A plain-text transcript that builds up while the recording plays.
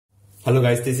Hello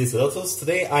guys, this is leathertoolz.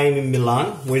 Today I am in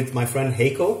Milan with my friend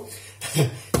Heiko.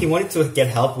 He wanted to get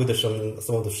help with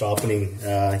some of the sharpening.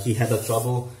 He had a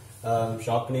trouble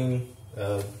sharpening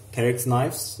Terex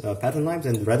knives, pattern knives,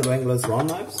 and rather anglers round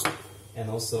knives,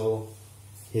 and also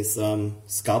his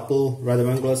scalpel rather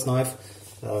anglers knife.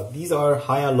 These are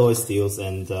high alloy steels,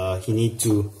 and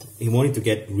he wanted to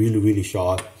get really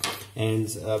sharp.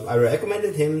 And I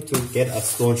recommended him to get a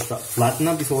stone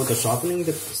flattener before the sharpening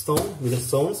the stone with the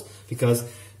stones, because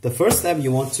the first step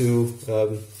you want to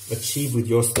achieve with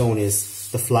your stone is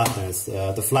the flatness.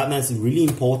 The flatness is really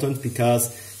important,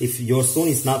 because if your stone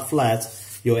is not flat,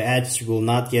 your edge will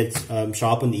not get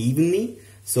sharpened evenly,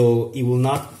 so it will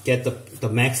not get the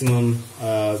maximum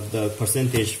the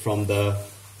percentage from the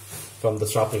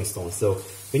sharpening stone. So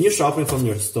when you're sharpening from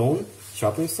your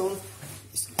sharpening stone,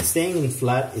 staying in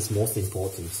flat is most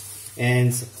important.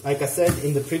 And like I said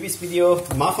in the previous video,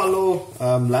 Buffalo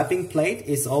lapping plate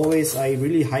is always, I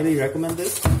really highly recommend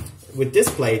this. With this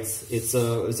plate, it's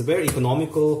a very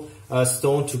economical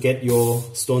stone to get your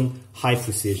stone high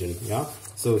precision. Yeah.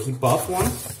 So he bought one,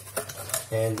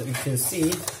 and you can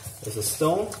see there's a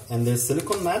stone and there's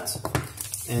silicone mat,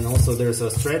 and also there's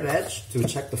a straight edge to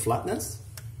check the flatness.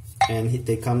 And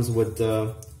they comes with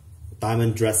the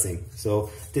diamond dressing. So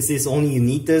this is only, you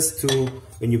need this to,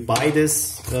 when you buy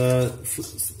this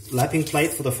lapping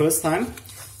plate for the first time,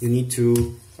 you need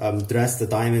to dress the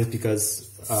diamonds, because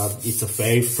it's a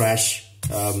very fresh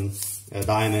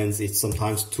diamonds. It's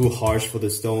sometimes too harsh for the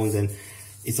stones, and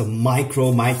it's a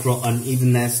micro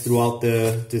unevenness throughout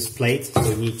this plate, so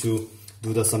you need to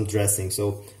do some dressing.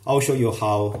 So I'll show you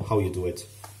how you do it.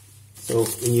 So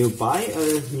when you buy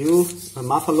a new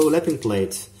Buffalo lapping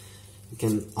plate, you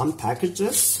can unpackage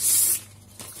this,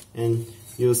 and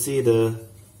you'll see the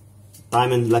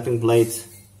diamond lapping plate.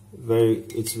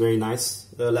 It's very nice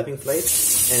lapping plate.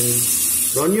 And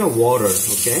run your water,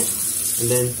 okay? And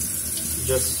then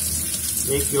just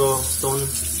make your stone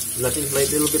lapping plate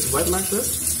a little bit wet like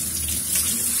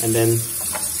this. And then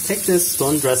take this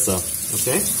stone dresser,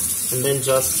 okay? And then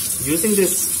just using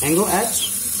this angle edge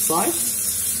side,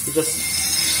 you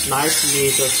just nicely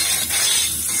just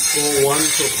go one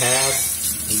to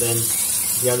pass, and then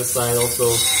the other side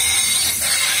also.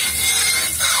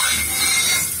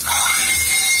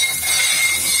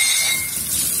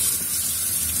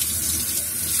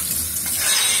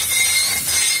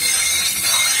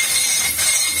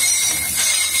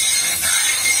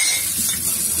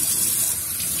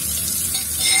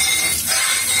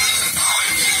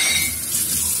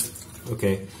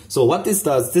 Okay, so what this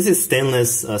does, this is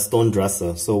stainless stone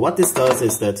dresser. So what this does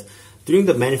is that during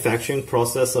the manufacturing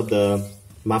process of the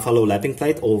Buffalo lapping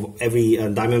plate, or every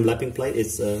diamond lapping plate,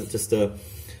 it's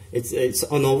it's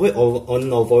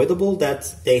unavoidable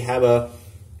that they have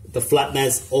the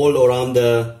flatness all around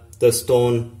the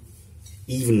stone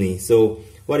evenly. So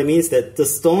what it means that the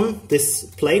stone, this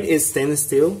plate is stainless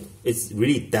steel, it's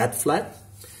really that flat.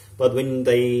 But when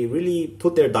they really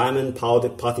put their diamond powder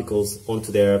particles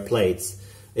onto their plates,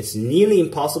 it's nearly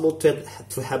impossible to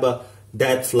have a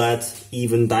that flat,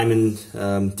 even diamond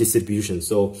distribution.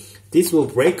 So this will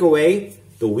break away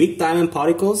the weak diamond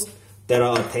particles that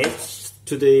are attached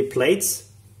to the plates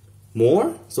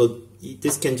more. So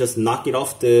this can just knock it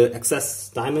off the excess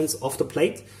diamonds off the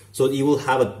plate. So you will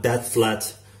have a that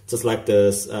flat, just like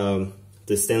the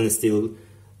stainless steel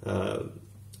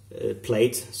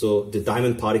plate. So the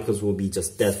diamond particles will be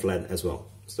just that flat as well.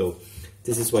 So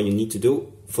this is what you need to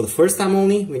do for the first time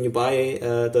only. When you buy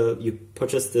you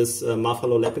purchase this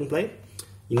Buffalo lapping plate,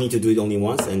 you need to do it only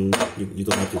once, and you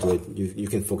don't have to do it. You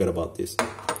can forget about this.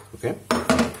 Okay,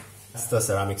 that's the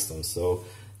ceramic stone. So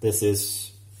this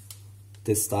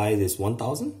side is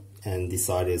 1,000, and this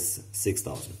side is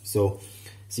 6,000. So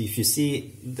if you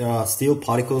see, there are still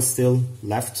particles still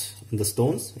left in the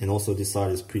stones, and also this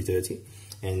side is pretty dirty,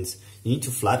 and you need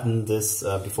to flatten this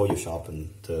before you sharpen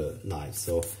the knife.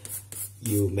 So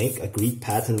you make a grid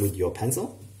pattern with your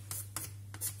pencil.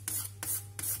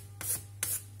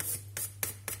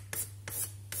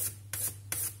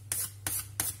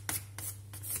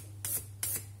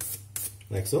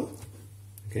 Like so.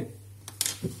 Okay.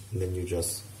 And then you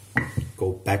just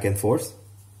go back and forth.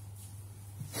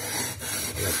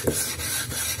 Like this.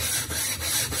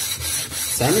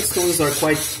 Ceramic stones are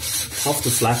quite tough to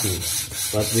flatten,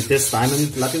 but with this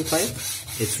diamond lapping plate,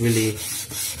 it's really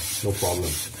no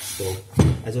problem. So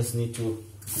I just need to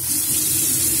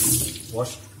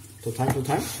wash from time to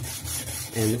time.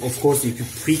 And of course, if you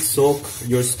pre-soak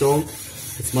your stone,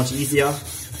 it's much easier.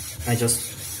 I just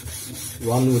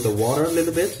run with the water a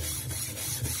little bit.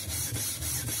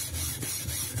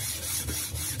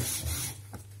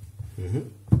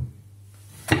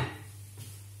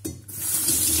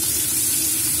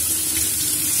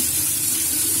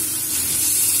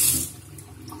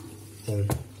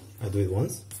 do it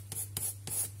once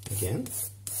again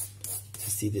to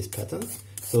see this pattern.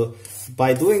 So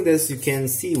by doing this, you can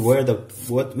see where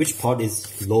which part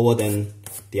is lower than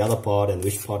the other part and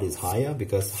which part is higher,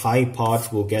 because high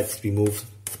part will get removed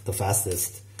the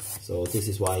fastest. So this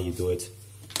is why you do it.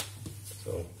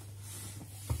 So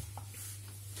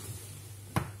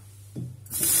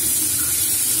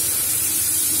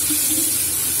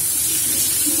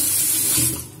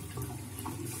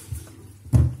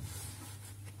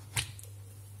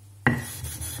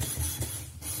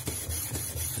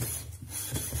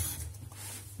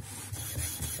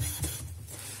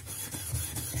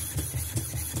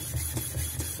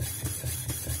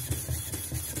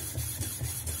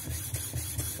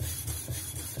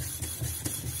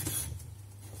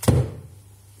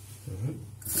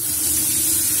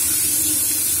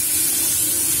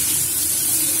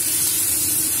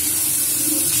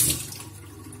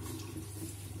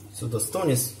so the stone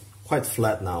is quite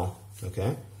flat now,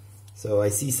 okay? So I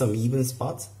see some even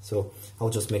spots, so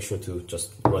I'll just make sure to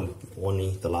just run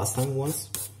only the last time once.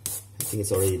 I think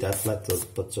it's already that flat,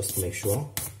 but just to make sure.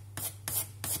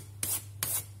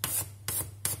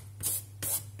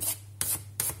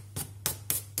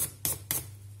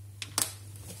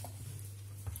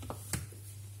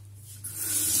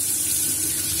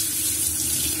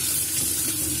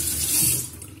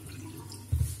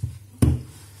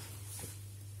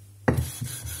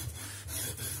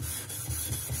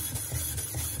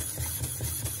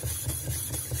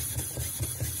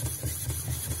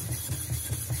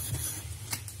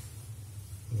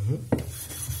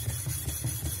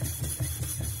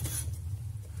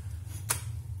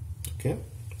 Okay,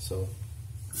 so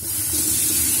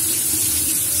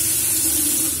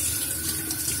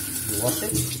you wash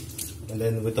it, and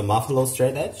then with the Buffalo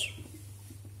straight edge,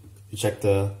 you check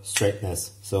the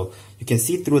straightness. So you can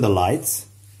see through the lights,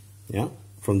 yeah,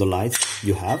 from the lights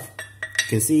you have, you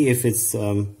can see if it's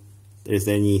there's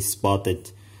any spot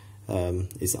that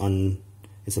is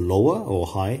a lower or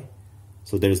high.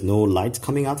 So there is no light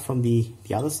coming out from the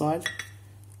other side.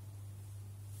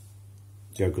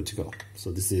 You're good to go.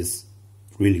 So this is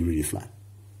really flat.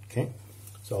 Okay,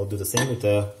 so I'll do the same with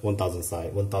the 1000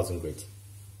 side, 1000 grit.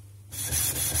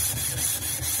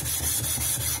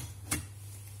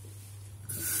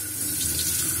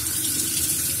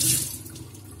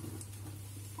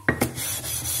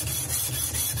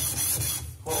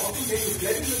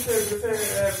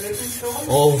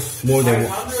 Oh, more than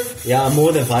 500? Yeah,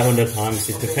 more than 500 times.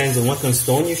 It depends on what kind of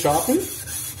stone you sharpen.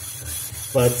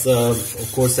 But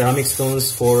of course, ceramic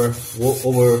stones for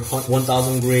over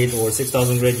 1000 grit or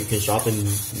 6000 grit, you can sharpen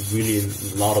really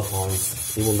a lot of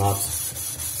times. It will not,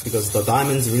 because the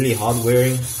diamond's really hard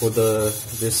wearing for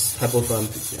this type of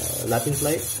lapping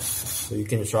plate. So you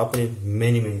can sharpen it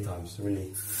many times,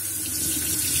 really.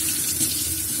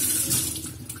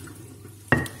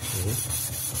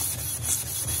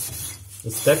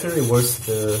 It's definitely worth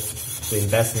the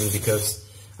investment, because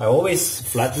I always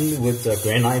flatten with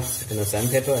granite and a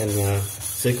sandpaper and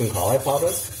silicon carbide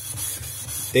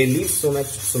powders. They leave so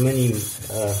many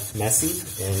messy,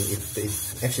 and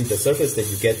actually the surface that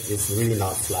you get is really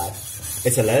not flat.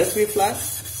 It's a relatively flat.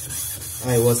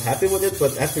 I was happy with it,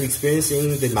 but after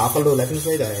experiencing the Buffalo lapping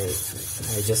plate,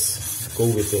 I just go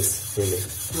with this, really.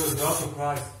 It's worth the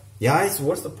price. Yeah, it's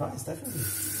worth the price, definitely.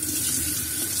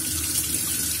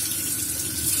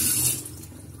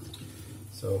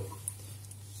 So,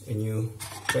 when you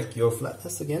check your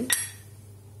flatness again,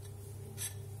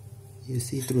 you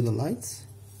see through the lights,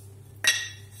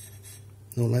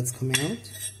 no lights coming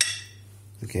out.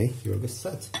 Okay, you're good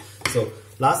set. So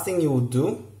last thing you would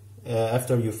do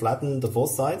after you flatten the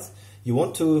both sides, you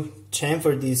want to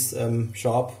chamfer these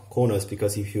sharp corners,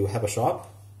 because if you have a sharp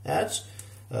edge,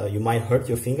 you might hurt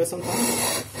your finger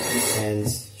sometimes, and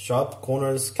sharp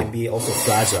corners can be also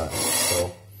fragile.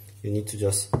 So you need to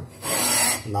just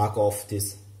knock off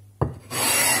these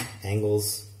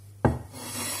angles a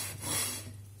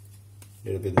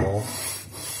little bit more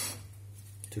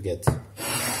to get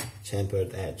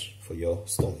chamfered edge for your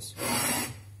stones.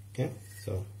 Okay,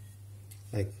 so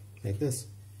like this,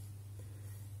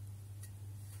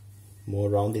 more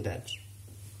rounded edge.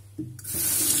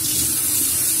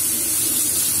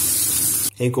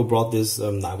 Heiko brought this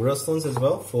Nagura stones as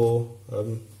well for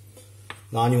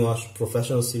Naniwa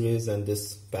Professional Series and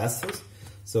this Bastards.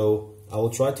 So I will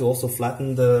try to also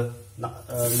flatten the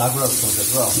Nagura stones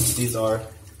as well. These are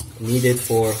needed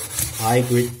for high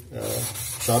grit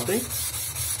sharpening.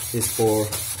 This is for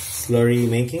slurry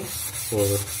making for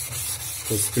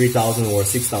 3000 or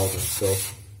 6000. So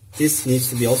this needs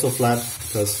to be also flat,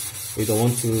 because we don't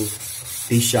want to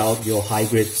dish out your high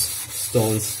grit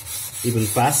stones even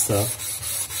faster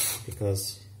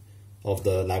because of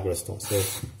the Niagara stone. So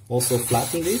also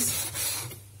flatten this.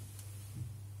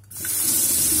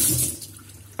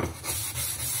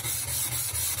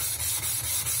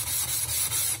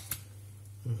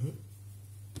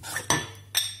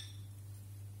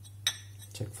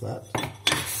 Check flat.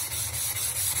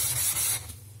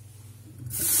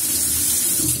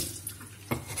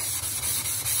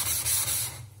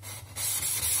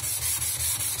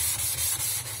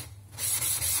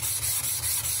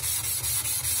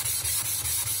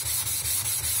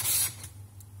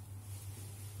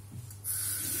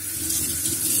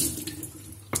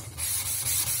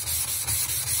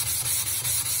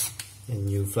 And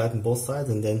you flatten both sides,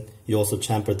 and then you also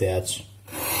chamfer the edge.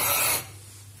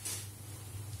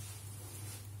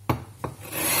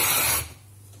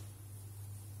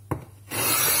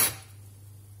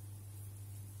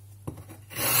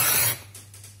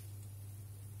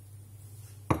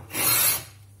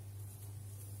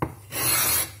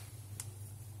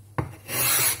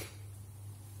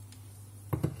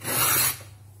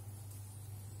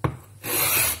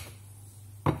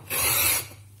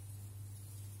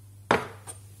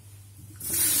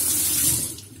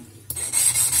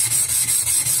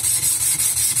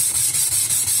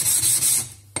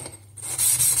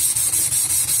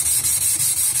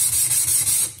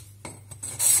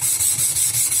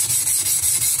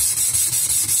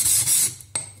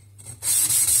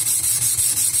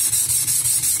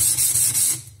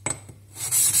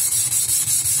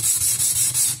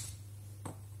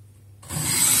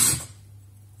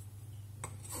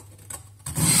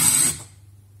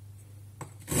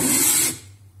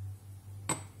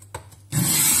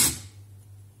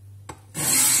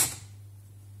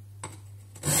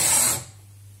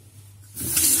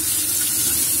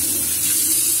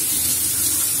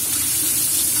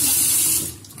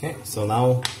 Okay, so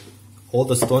now all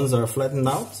the stones are flattened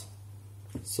out,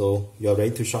 so you're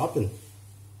ready to sharpen.